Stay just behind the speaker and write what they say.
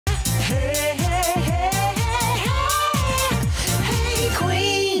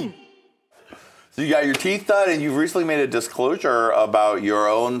So you got your teeth done, and you've recently made a disclosure about your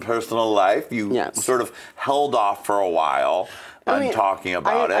own personal life. You sort of held off for a while on talking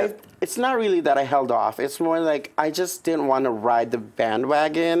about it. It's not really that I held off. It's more like I just didn't want to ride the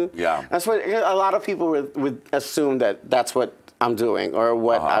bandwagon. Yeah. That's what a lot of people would assume that that's what I'm doing or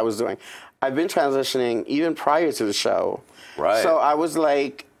what I was doing. I've been transitioning even prior to the show. Right. So I was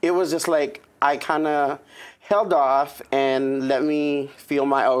like, it was just like I kind of held off and let me feel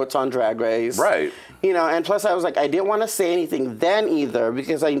my oats on Drag Race. Right. You know, and plus I was like, I didn't want to say anything then either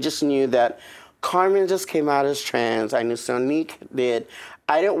because I just knew that Carmen just came out as trans. I knew Sonique did.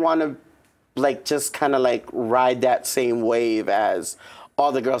 I didn't want to, like, just kind of, like, ride that same wave as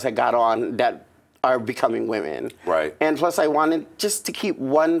all the girls that got on that are becoming women. Right. And plus, I wanted just to keep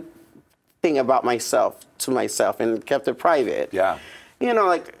one thing about myself to myself and kept it private. Yeah. You know,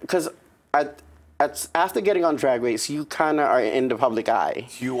 like, because after getting on Drag Race, you kind of are in the public eye.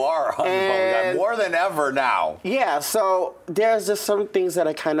 You are on the public eye, more than ever now. Yeah, so there's just some things that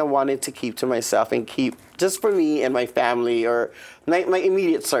I kind of wanted to keep to myself and keep just for me and my family or my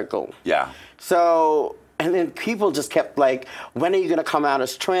immediate circle. Yeah. So, and then people just kept like, when are you going to come out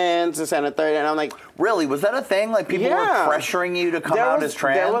as trans, this and a third? And I'm like... Really? Was that a thing? Like people were pressuring you to come out as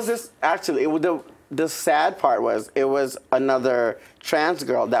trans? There was this, actually, the sad part was, it was another trans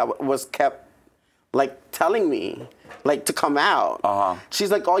girl that was kept like telling me like to come out.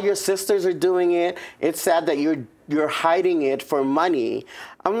 She's like, all your sisters are doing it. It's sad that you're hiding it for money.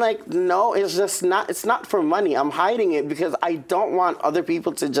 I'm like, no, it's just not, it's not for money. I'm hiding it because I don't want other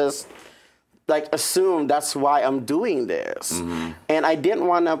people to just like assume that's why I'm doing this. And I didn't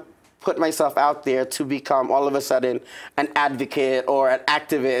want to put myself out there to become all of a sudden an advocate or an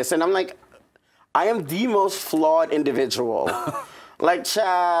activist. And I'm like, I am the most flawed individual. Like,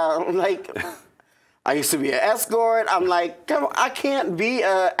 child, like, I used to be an escort. I'm like, come on, I can't be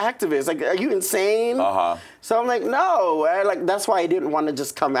an activist. Like, are you insane? So I'm like, no. Like, that's why I didn't want to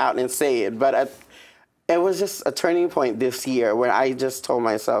just come out and say it. But it was just a turning point this year where I just told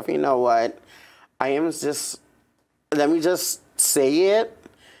myself, you know what? I am just, let me just say it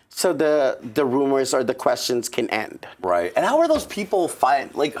so the rumors or the questions can end. Right. And how are those people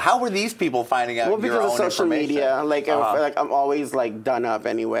how were these people finding out your own because of social media. Like, like I'm always like done up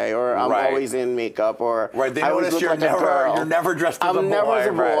anyway, or I'm always in makeup, or they notice you're never dressed as a boy. I'm never as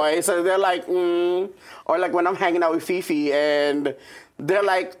a boy. So they're like, or like when I'm hanging out with Fifi and they're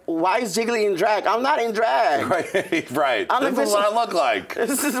like, why is Jiggly in drag? I'm not in drag. Right. This is what I look like.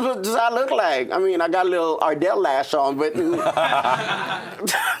 This is what I look like. I mean, I got a little Ardell lash on, but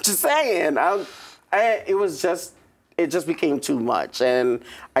just saying. It just became too much. And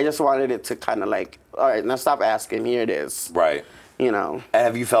I just wanted it to kind of like, all right, now stop asking. Here it is. Right. You know. And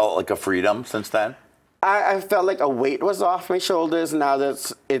have you felt like a freedom since then? I felt like a weight was off my shoulders now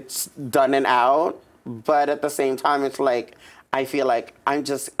that it's done and out. But at the same time, it's like, I feel like I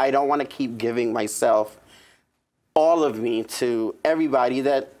don't want to keep giving myself all of me to everybody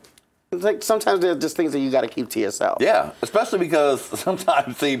that, it's like sometimes there's just things that you got to keep to yourself. Yeah, especially because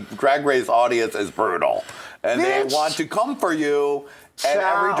sometimes the Drag Race audience is brutal. And they want to come for you in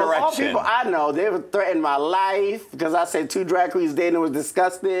every direction. All people I know, they would threaten my life because I said 2 drag queens dating was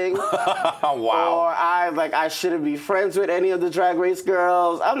disgusting. Wow. Or I shouldn't be friends with any of the Drag Race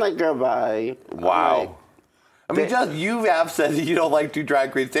girls. I'm like, girl, bye. Wow. I mean, you have said that you don't like 2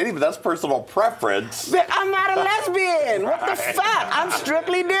 drag queens dating, but that's personal preference. But I'm not a lesbian. What the fuck? I'm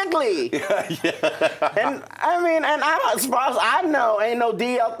strictly dickly. And I mean, and as far as I know, ain't no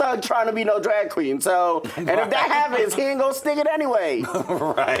DL thug trying to be no drag queen. So, and if that happens, he ain't gonna stick it anyway.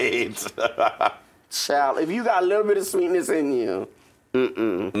 Right. Child, if you got a little bit of sweetness in you,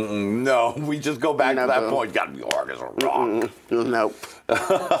 no, we just go back to that point. You gotta be wrong. Nope.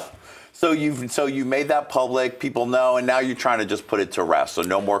 So you made that public, people know, and now you're trying to just put it to rest. So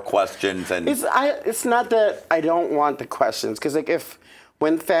no more questions. And it's not that I don't want the questions, because like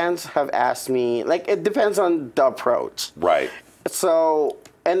when fans have asked me, like it depends on the approach. Right. So,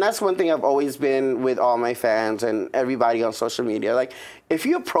 and that's one thing I've always been with all my fans and everybody on social media. Like, if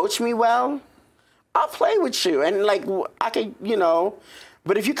you approach me well, I'll play with you, and like I can, you know.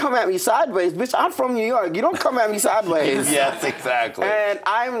 But if you come at me sideways, bitch, I'm from New York. You don't come at me sideways. Yes, exactly. And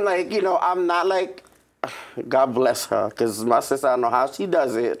I'm like, you know, I'm not like, God bless her, because my sister, I don't know how she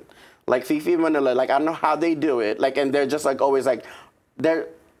does it. Like Fifi and Manila, like I know how they do it. Like, and they're just like always like,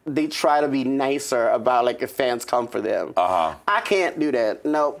 they try to be nicer about like if fans come for them. I can't do that.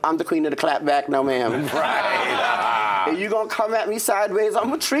 No, I'm the queen of the clapback. No, ma'am. Right. If you gonna come at me sideways, I'm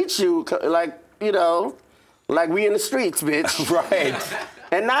gonna treat you like, you know. Like we in the streets, bitch. Right.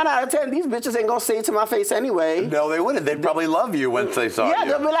 And 9 out of 10, these bitches ain't gonna say it to my face anyway. No, they wouldn't. They'd probably love you once they saw you. Yeah,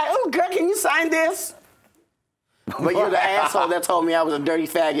 they'll be like, oh, girl, can you sign this? But you're the asshole that told me I was a dirty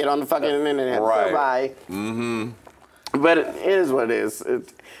faggot on the fucking internet. Right. Goodbye. Mm-hmm. But it is what it is.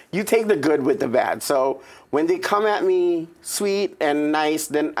 You take the good with the bad. So when they come at me sweet and nice,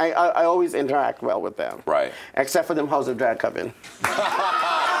 then I always interact well with them. Right. Except for them hoes of Drag Coven. Shout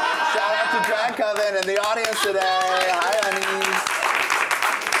out to Drag Coven and the audience today. Hi, honeys.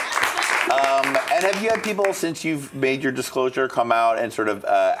 And have you had people, since you've made your disclosure, come out and sort of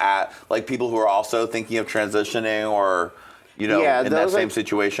like people who are also thinking of transitioning or, you know, in that same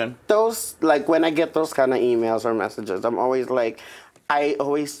situation? Those, like, when I get those kind of emails or messages, I'm always like, I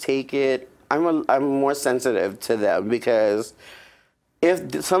always take it, I'm more sensitive to them, because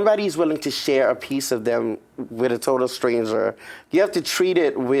if somebody's willing to share a piece of them with a total stranger, you have to treat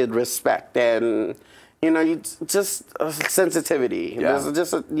it with respect and, you know, just sensitivity. Yeah.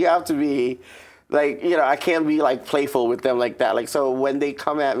 You have to be, like, you know, I can't be, like, playful with them like that. Like, so when they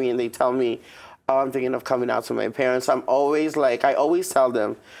come at me and they tell me, oh, I'm thinking of coming out to my parents, I'm always like, I always tell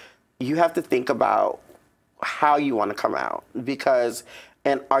them, you have to think about how you want to come out, because,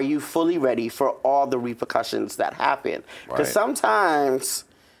 and are you fully ready for all the repercussions that happen? Because sometimes,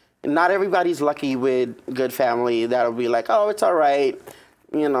 not everybody's lucky with good family that'll be like, oh, it's all right.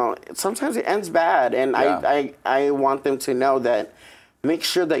 You know, sometimes it ends bad, and I want them to know that, make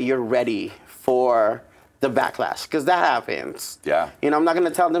sure that you're ready for the backlash, because that happens. Yeah. You know, I'm not going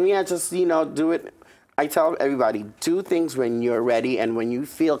to tell them, yeah, just, you know, do it. I tell everybody, do things when you're ready and when you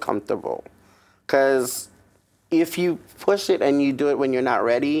feel comfortable. Because if you push it and you do it when you're not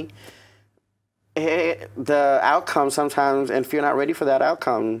ready, the outcome sometimes, and if you're not ready for that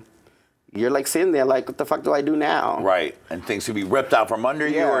outcome, you're like sitting there like, what the fuck do I do now? Right. And things could be ripped out from under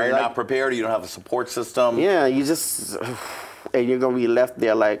you, or you're not prepared, or you don't have a support system. Yeah, you just, and you're going to be left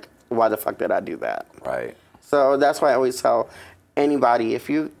there like, why the fuck did I do that? Right. So that's why I always tell anybody, if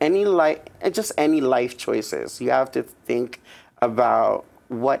you, any life choices, you have to think about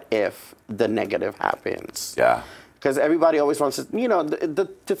what if the negative happens. Yeah. Because everybody always wants to, you know,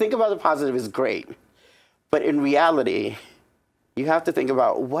 to think about the positive is great. But in reality, you have to think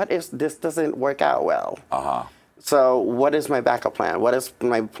about, what if this doesn't work out well? Uh-huh. So what is my backup plan? What is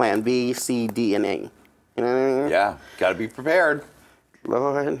my plan B, C, D, and A? You know what I mean? Yeah. Got to be prepared.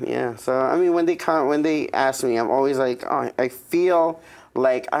 Lord, yeah. So, I mean, when they ask me, I'm always like, oh, I feel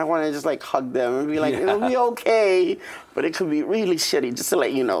like I want to just, like, hug them and be like, it'll be okay, but it could be really shitty, just to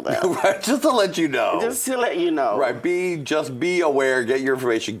let you know that. Right, just to let you know. Just to let you know. Right, just be aware, get your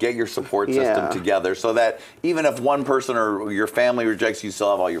information, get your support system together, so that even if one person or your family rejects you, you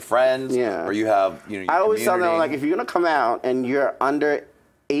still have all your friends, or you have, you know, your I always tell them, like, community. if you're going to come out and you're under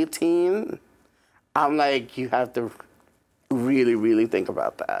 18, I'm like, you have to really, really think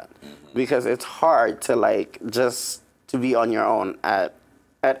about that. Because it's hard to, like, just to be on your own at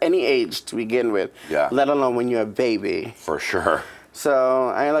any age to begin with, let alone when you're a baby. For sure. So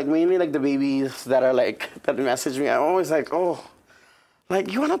I like mainly like the babies that are like, that message me. I'm always like, oh,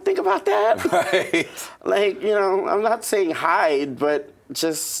 like, you want to think about that? Right. Like, you know, I'm not saying hide, but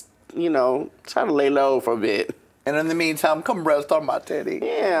just, you know, try to lay low for a bit. And in the meantime, come rest on my teddy.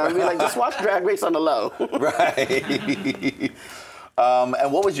 Yeah, I mean, like, just watch Drag Race on the low. Right.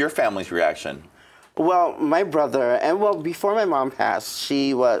 And what was your family's reaction? Well, my brother, and well, before my mom passed,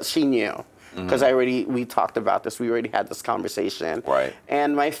 she knew. Because we talked about this. We already had this conversation. Right.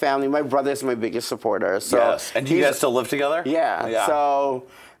 And my family, my brother is my biggest supporter. So yes. And do you guys still live together? Yeah. So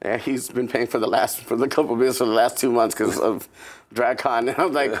he's been paying for the couple bills for the last 2 months because of DragCon. And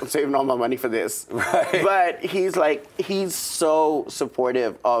I'm like, I'm saving all my money for this. Right. But he's so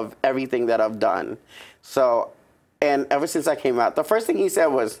supportive of everything that I've done. So, and ever since I came out, the first thing he said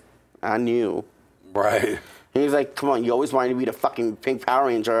was, I knew. Right. He was like, come on, you always wanted to be the fucking Pink Power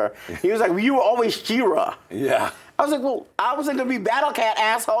Ranger. He was like, well, you were always She-Ra. Yeah. I was like, well, I wasn't going to be Battle Cat,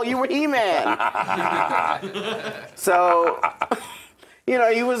 asshole. You were He-Man. So, you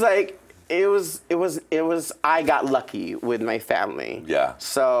know, he was like, it was, I got lucky with my family. Yeah.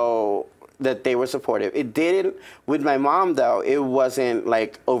 So, that they were supportive. It didn't, with my mom, though, it wasn't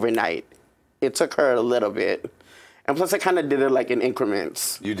like overnight. It took her a little bit. And plus, I kind of did it like in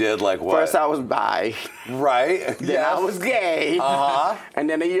increments. You did like what? First, I was bi. Right. Then I was gay. Uh-huh. And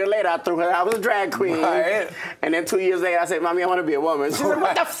then a year later, I threw her. I was a drag queen. Right. And then 2 years later, I said, Mommy, I want to be a woman. She said,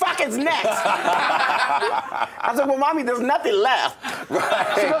 what the fuck is next? I said, well, Mommy, there's nothing left.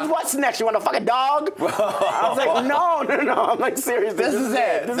 Right. She goes, what's next? You want to fuck a dog? I was like, no. I'm like, seriously. This is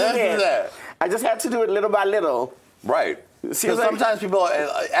it. This is it. I just had to do it little by little. Right. Because sometimes people,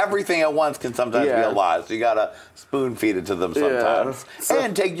 everything at once can sometimes be a lot. So you got to spoon feed it to them sometimes.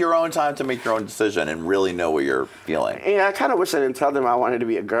 And take your own time to make your own decision and really know what you're feeling. Yeah, I kind of wish I didn't tell them I wanted to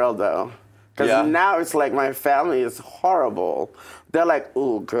be a girl, though. Because now it's like my family is horrible. They're like,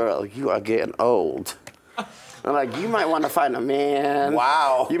 ooh, girl, you are getting old. I'm like, you might want to find a man.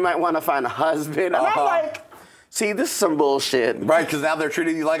 Wow. You might want to find a husband. And I'm like, see, this is some bullshit. Right, because now they're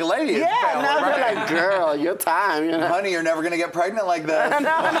treating you like a lady. Yeah, now they're like, girl, your time. You know? Honey, you're never going to get pregnant like this. And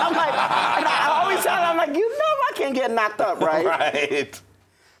I'm like, and I always tell them, I'm like, you know I can't get knocked up, right? Right.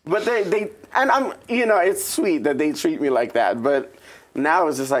 But they, and I'm, you know, it's sweet that they treat me like that, but now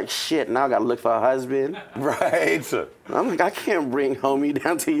it's just like, shit, now I got to look for a husband. Right. I'm like, I can't bring homie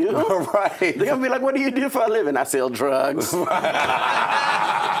down to you. Right. They're going to be like, what do you do for a living? I sell drugs.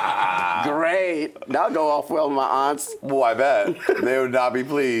 Great. That'll go off well with my aunts. Well, I bet. They would not be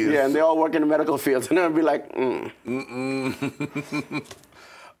pleased. Yeah, and they all work in the medical field, and they'll be like,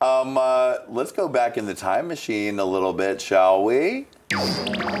 let's go back in the time machine a little bit, shall we?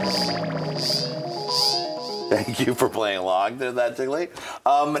 Thank you for playing along to that, Jiggly.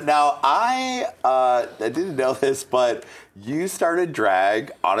 Now, I didn't know this, but you started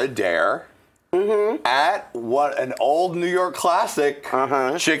drag on a dare at what an old New York classic,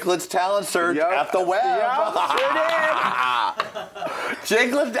 Chiclet's Talent Search at the Web.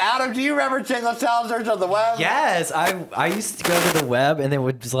 Chiclet's, Adam, do you remember Chiclet's Talent Search on the Web? Yes, I used to go to the web, and it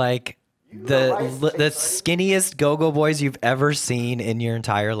was like the skinniest go-go boys you've ever seen in your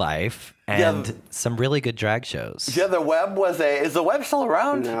entire life. And some really good drag shows. Yeah, the web was is the web still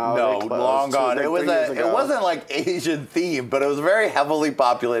around? No, long gone. It wasn't like Asian themed, but it was very heavily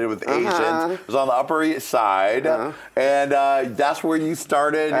populated with Asians. It was on the Upper East Side, and that's where you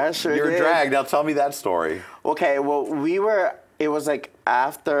started your drag. Now tell me that story. Okay, well it was like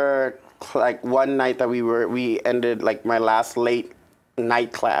after like one night that we ended like my last late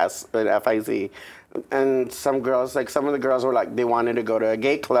night class at FIZ, and some of the girls were like, they wanted to go to a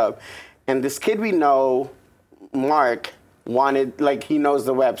gay club. And this kid we know, Mark, wanted, like, he knows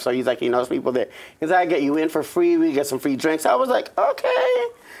the web, so he's like, he knows people there. He's like, I get you in for free, we get some free drinks. I was like, okay.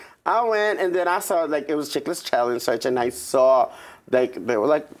 I went, and then I saw, like, it was Chiclet's Challenge Search, and I saw, like, they were,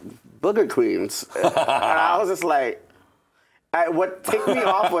 like, booger queens. And I was just like, what ticked me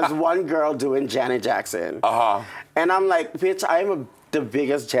off was one girl doing Janet Jackson. And I'm like, bitch, I'm the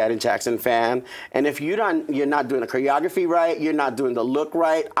biggest Janet Jackson fan, and if you're not doing the choreography right, you're not doing the look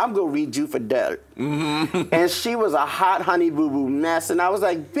right, I'm gonna read you for dead. And she was a hot honey boo boo mess, and I was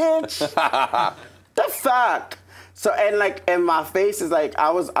like, bitch, the fuck. So and my face is like,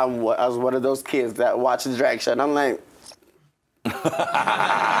 I was one of those kids that watch the drag show, and I'm like,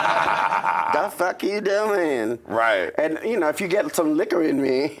 the fuck you doing? Right. And you know, if you get some liquor in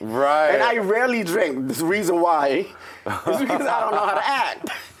me, right. And I rarely drink. The reason why is because I don't know how to act.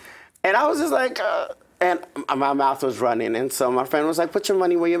 And I was just like, and my mouth was running, and so my friend was like, "Put your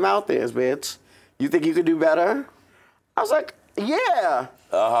money where your mouth is, bitch. You think you could do better?" I was like, "Yeah."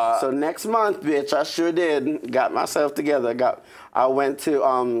 So next month, bitch, I sure did. Got myself together. I went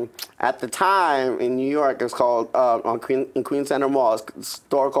to at the time in New York, it's called in Queen Center Mall. It's a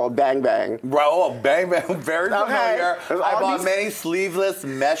store called Bang Bang. Right, Bang Bang, very familiar. I bought many sleeveless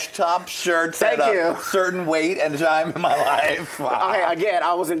mesh top shirts at a certain weight and time in my life. Okay, again,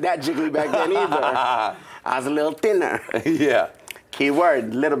 I wasn't that jiggly back then either. I was a little thinner. Yeah.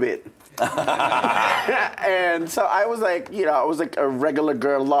 Keyword, little bit. And so I was like, you know, I was like a regular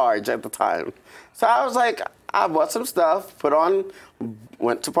girl large at the time. So I was like, I bought some stuff,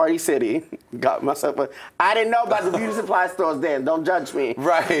 went to Party City, got myself I didn't know about the beauty supply stores then, don't judge me.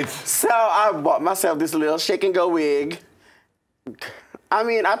 Right. So I bought myself this little shake and go wig. I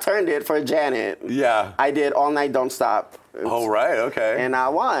mean, I turned it for Janet. Yeah. I did All Night Don't Stop. Oh, right, okay. And I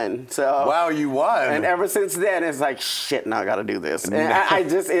won. So wow, you won. And ever since then, it's like, shit, now I got to do this. And I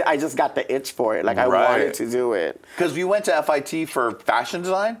just got the itch for it. Like, I wanted to do it. Because you went to FIT for fashion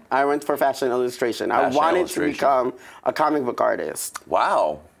design? I went for fashion illustration. I wanted to become a comic book artist.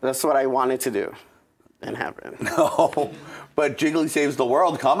 Wow. That's what I wanted to do. And happened. No, but Jiggly Saves the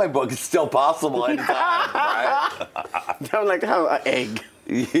World comic book is still possible anytime, right? I'm like, an egg.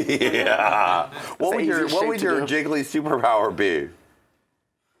 Yeah. What would your Jiggly superpower be?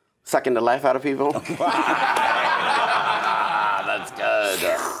 Sucking the life out of people. That's good.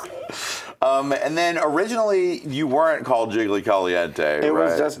 And then originally you weren't called Jiggly Caliente, It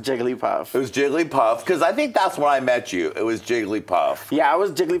was just Jiggly Puff. It was Jiggly Puff, because I think that's when I met you. It was Jiggly Puff. Yeah, I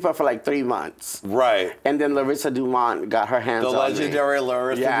was Jiggly Puff for like 3 months. Right. And then Larissa Dumont got her hands on me. The legendary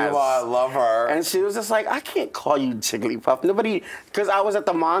Larissa Dumont, love her. And she was just like, I can't call you Jiggly Puff. Nobody, because I was at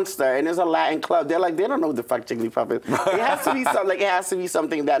the Monster, and there's a Latin club. They're like, they don't know what the fuck Jiggly Puff is. It has to be something, like, it has to be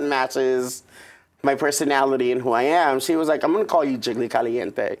something that matches my personality and who I am. She was like, I'm gonna call you Jiggly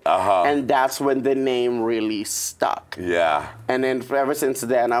Caliente. And that's when the name really stuck. Yeah. And then ever since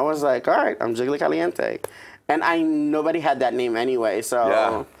then, I was like, all right, I'm Jiggly Caliente. And nobody had that name anyway,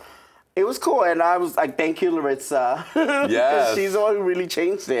 so it was cool. And I was like, thank you, Larissa. Yes. She's the one who really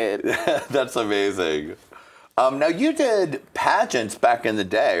changed it. That's amazing. Now, you did pageants back in the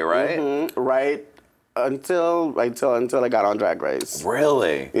day, right? Right. Until I got on Drag Race.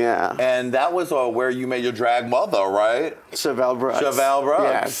 Really? Yeah. And that was where you made your drag mother, right? Chevelle Brooks. Chevelle Brooks.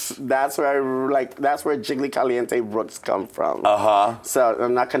 Yes. That's where Jiggly Caliente Brooks come from. So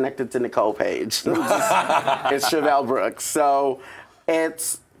I'm not connected to Nicole Page. It's Chevelle Brooks. So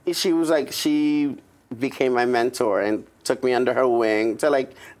she became my mentor and took me under her wing to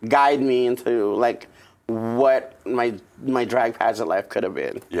like guide me into like what my drag pageant life could have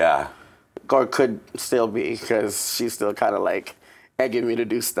been. Yeah. Or could still be, because she's still kind of like egging me to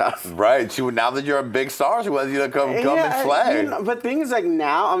do stuff. Right. Now that you're a big star, she wants you to come and play. But thing is, like,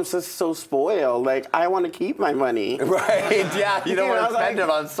 now I'm just so spoiled. Like, I want to keep my money. Right. Yeah. You don't want to spend it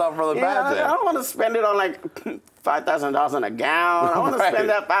on stuff for the pageant. I don't want to spend it on like $5,000 on a gown. I want to spend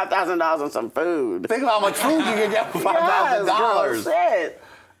that $5,000 on some food. Think about how much food you can get for $5,000. Yes, girl, shit.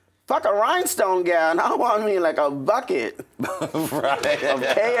 Fuck a rhinestone gown. I want me like a bucket of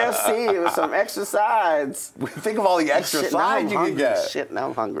KFC with some extra sides. Think of all the extra sides you can get. Shit, now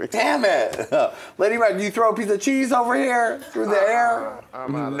I'm hungry. Damn it. Lady Red, do you throw a piece of cheese over here through the air?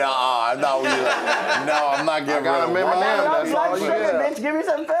 I'm not giving I got her a M&M, that's all you Sugar, get. bitch, give me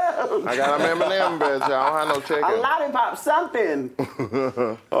some food. I got a M&M, bitch. I don't have no chicken. A lollipop, something.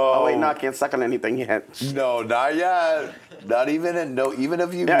 Oh, wait, no, I can't suck on anything yet. No, not yet. Not even even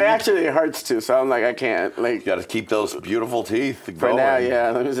if you. Yeah, actually, it hurts too, so I'm like, I can't. Like, you got to keep those beautiful teeth going. For now,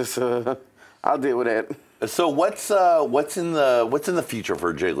 yeah. Let me just. I'll deal with it. So what's in the future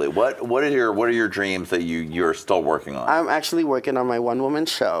for Jiggly? What are your dreams that you're still working on? I'm actually working on my one-woman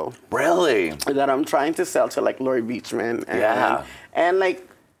show. Really? That I'm trying to sell to like Lori Beachman.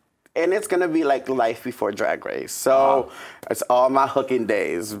 And it's gonna be like life before Drag Race. So it's all my hooking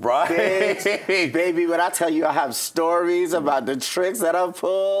days. Right. Bitch, baby, when I tell you I have stories about the tricks that I've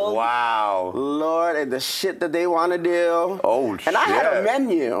pulled. Wow. Lord, and the shit that they wanna do. Oh, shit. And I had a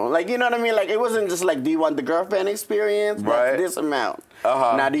menu. Like, you know what I mean? Like, it wasn't just like, do you want the girlfriend experience? Right. That's this amount.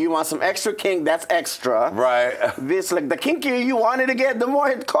 Now, do you want some extra kink? That's extra. Right. This, like, the kinkier you wanted to get, the more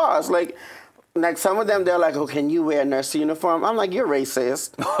it costs. Like some of them, they're like, oh, can you wear a nurse uniform? I'm like, you're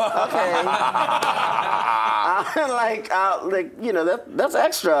racist. Okay. That's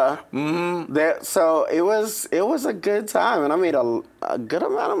extra. So it was a good time, and I made a good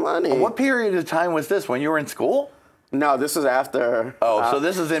amount of money. What period of time was this? When you were in school? No, this was after. Oh, so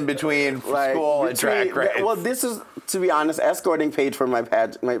this is in between school and Drag Race. Well, this is, to be honest, escorting paid for my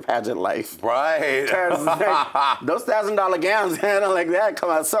pageant life. Right. Because those $1,000 gowns, like that,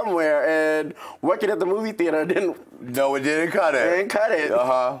 come out somewhere, and working at the movie theater didn't. No, it didn't cut it. It didn't cut it.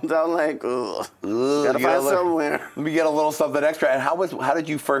 So I'm like, ugh. Gotta find somewhere. Let me get a little something extra. And how did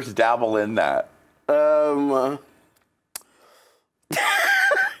you first dabble in that? It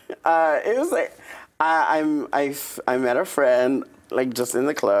was like. I met a friend, like, just in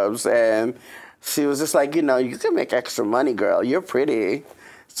the clubs, and she was just like, you can make extra money, girl. You're pretty.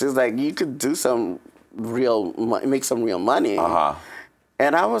 She was like, you could do make some real money.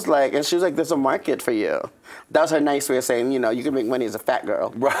 And I was like, and she was like, there's a market for you. That was her nice way of saying, you can make money as a fat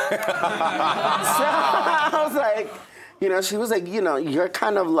girl. Right. So I was like, she was like, you're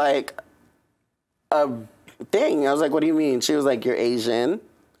kind of like a thing. I was like, what do you mean? She was like, you're Asian,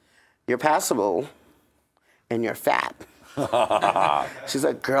 you're passable, and you're fat. She's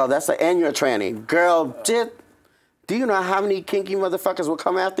like, girl, and you're a tranny. Girl, do you know how many kinky motherfuckers will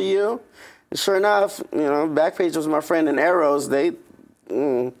come after you? And sure enough, Backpage was my friend in Arrows. They put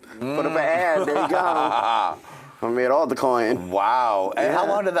up an ad. There you go. I made all the coin. Wow. And how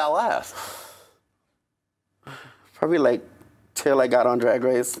long did that last? Probably like till I got on Drag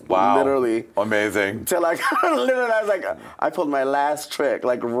Race. Wow. Literally. Amazing. Till I was like, I pulled my last trick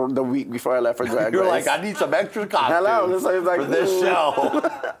like the week before I left for Drag Race. You're like, I need some extra costumes for this show.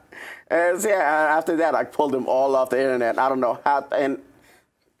 And after that, I pulled them all off the internet. I don't know how, and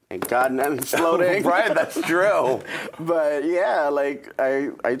Thank God nothing's floating. Right, that's true. But yeah, like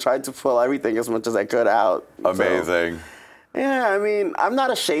I tried to pull everything as much as I could out. Amazing. So, yeah, I mean, I'm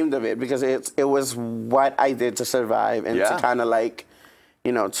not ashamed of it because it was what I did to survive and to kind of like,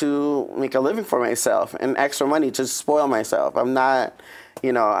 you know, to make a living for myself and extra money to spoil myself. I'm not,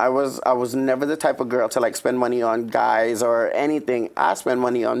 you know, I was never the type of girl to like spend money on guys or anything. I spend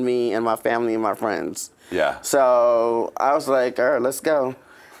money on me and my family and my friends. Yeah. So I was like, all right, let's go.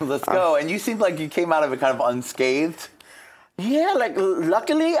 Let's go. And you seemed like you came out of it kind of unscathed. Yeah, like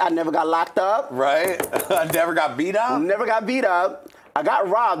luckily I never got locked up. Right? Never got beat up? Never got beat up. I got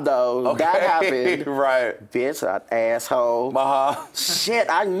robbed though. Okay. That happened. Right. Bitch, that asshole.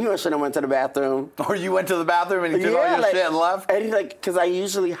 Shit, I knew I shouldn't have went to the bathroom. Or you went to the bathroom and you took all your shit and left? And like, cause I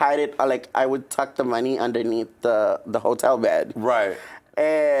usually hide it, like I would tuck the money underneath the hotel bed. Right.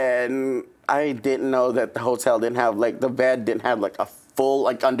 And I didn't know that the hotel didn't have, like, the bed didn't have like a full,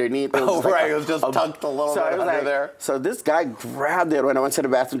 like, underneath. It was Right, it was just tucked a little bit under there. So this guy grabbed it when I went to the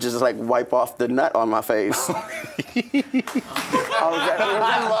bathroom to just like wipe off the nut on my face. I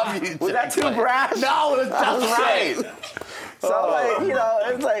love you. Was that too brash? No, it was just right. So like, you know,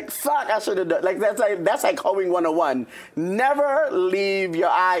 it's like, fuck, I should have done. Like that's like homing 101. Never leave your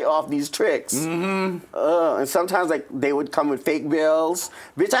eye off these tricks. And sometimes like they would come with fake bills.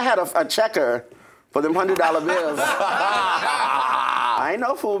 Bitch, I had a checker for them $100 bills. I ain't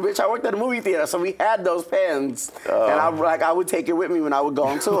no fool, bitch. I worked at a movie theater, so we had those pens, and I would take it with me when I would go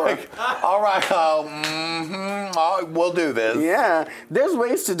on tour. Like, all right, we'll do this. Yeah, there's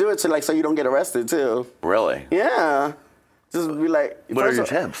ways to do it so you don't get arrested too. Really? Yeah, just be like. What are your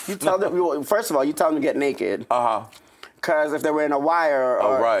tips? You tell them. First of all, you tell them to get naked. Because if they're wearing a wire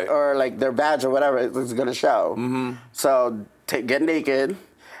or like their badge or whatever, it's gonna show. So get naked,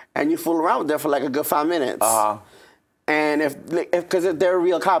 and you fool around with them for like a good 5 minutes. And if they're a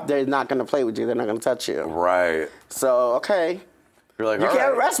real cop, they're not gonna play with you. They're not gonna touch you. Right. So okay. You're like, you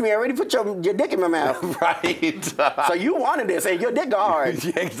can't arrest me. I already put your dick in my mouth. Right. So you wanted this, and your dick got hard.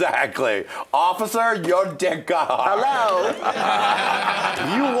 Exactly. Officer, your dick got hard. Hello.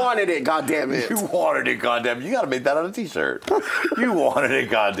 You wanted it, goddammit. You wanted it, goddammit. You got to make that on a T-shirt. You wanted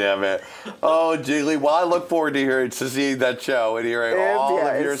it, goddammit. Oh, Jiggly. Well, I look forward to seeing that show and hearing all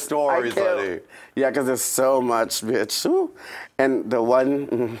of your stories, honey. Yeah, because there's so much, bitch. Ooh. And the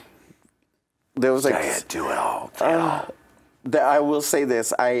one, there was like... Say it, do it all. I will say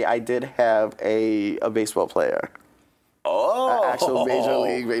this. I did have a baseball player. Oh. An actual Major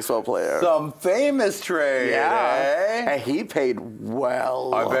League Baseball player. Some famous trade, eh? And he paid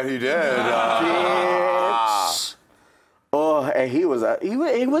well. I bet he did. Bitch. Oh, and he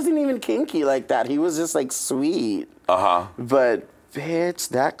wasn't even kinky like that. He was just like sweet. But bitch,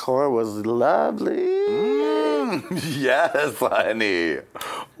 that core was lovely. Yes, honey.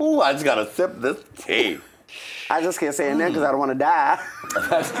 Ooh, I just gotta sip this tea. I just can't say it now because I don't want to die.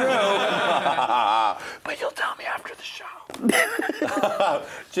 That's true. But you'll tell me after the show.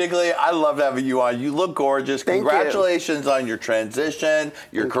 Jiggly, I love having you on. You look gorgeous. Congratulations on your transition,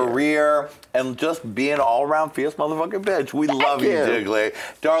 your career, and just being an all-around fierce motherfucking bitch. We love you, Jiggly.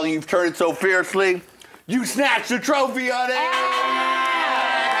 Darling, you've turned it so fiercely. You snatched the trophy, honey.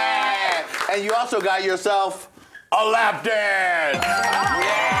 And you also got yourself a lap dance.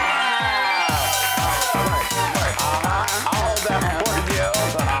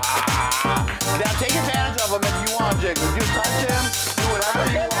 Now take advantage of him if you want, Jiggly. Just touch him, do whatever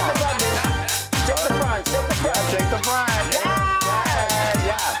you want. Take the front, take the front. Take the front. Yeah.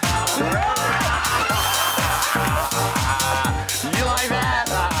 You like that?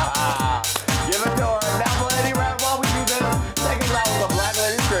 Give it to her. Now, Lady Red, while we do this, take us out with a black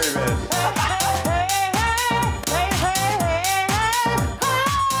lady screaming.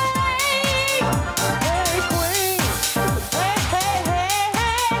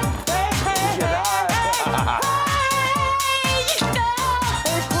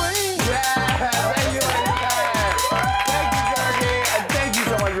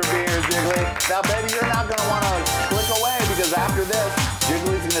 Now, baby, you're not going to want to click away because after this,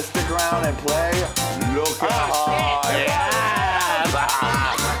 Jiggly's going to stick around and play Look Out.